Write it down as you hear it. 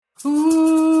Ooh,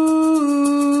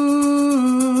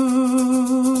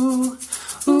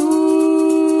 ooh,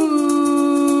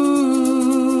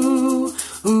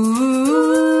 ooh.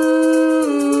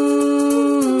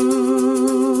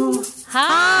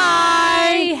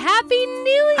 Hi! Happy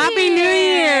New Year! Happy New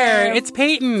Year! It's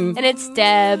Peyton. And it's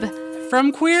Deb.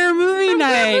 From Queer Movie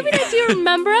Night. Do you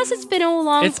remember us? It's been a long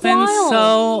while. It's been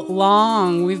so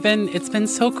long. It's been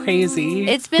so crazy.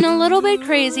 It's been a little bit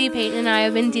crazy. Peyton and I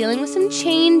have been dealing with some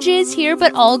changes here,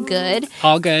 but all good.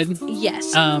 All good.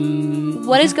 Yes.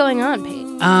 What is going on,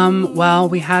 Peyton? Well,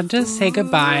 we had to say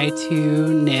goodbye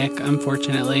to Nick,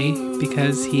 unfortunately,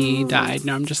 because he died.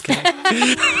 No, I'm just kidding.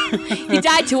 He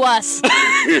died to us.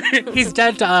 He's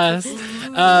dead to us.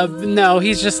 No,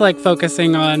 he's just like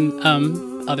focusing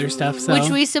on other stuff. So. Which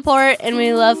we support, and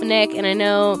we love Nick, and I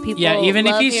know people. Yeah, even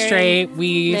if he's hearing straight,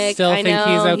 we Nick, still think he's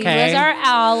okay. He was our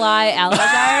ally.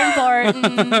 Allies are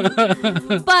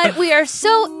important. But we are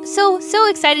so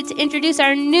excited to introduce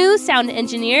our new sound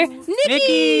engineer,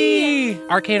 Nikki.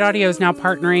 Arcade Audio is now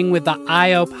partnering with the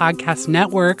IO Podcast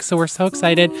Network, so we're so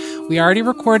excited. We already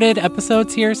recorded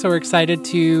episodes here, so we're excited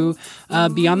to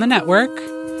be on the network.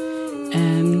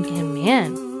 And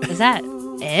man, is that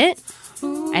it?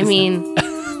 I mean,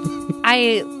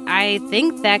 I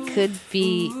think that could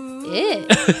be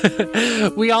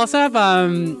it. We also have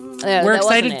we're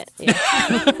excited.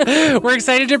 Yeah. We're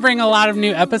excited to bring a lot of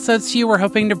new episodes to you. We're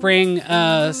hoping to bring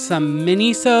some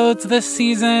mini-sodes this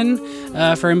season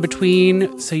for in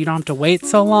between, so you don't have to wait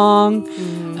so long.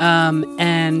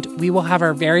 And we will have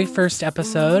our very first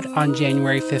episode on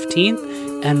January 15th.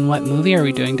 And what movie are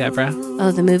we doing, Deborah?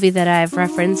 Oh, the movie that I've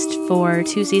referenced for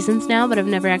 2 seasons now, but I've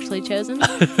never actually chosen.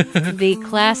 The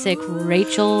classic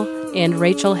Rachel and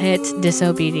Rachel hit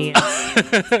Disobedience.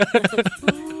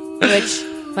 Which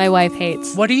my wife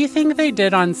hates. What do you think they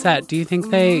did on set? Do you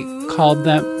think they called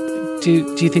them... Do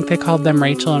you think they called them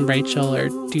Rachel and Rachel? Or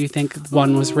do you think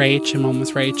one was Rach and one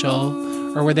was Rachel?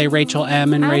 Or were they Rachel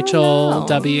M and Rachel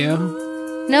W?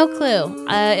 No clue.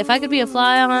 If I could be a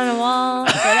fly on a wall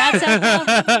for that stuff,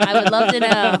 I would love to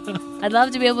know. I'd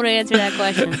love to be able to answer that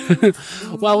question.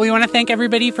 Well, we want to thank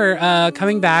everybody for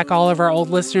coming back, all of our old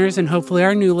listeners and hopefully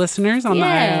our new listeners on the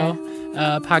IO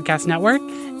Podcast Network.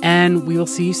 And we will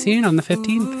see you soon on the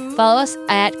 15th. Follow us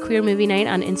at Queer Movie Night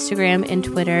on Instagram and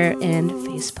Twitter and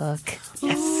Facebook.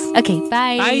 Yes. Okay,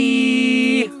 bye.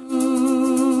 Bye.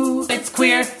 It's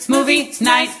Queer Movie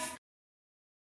Night.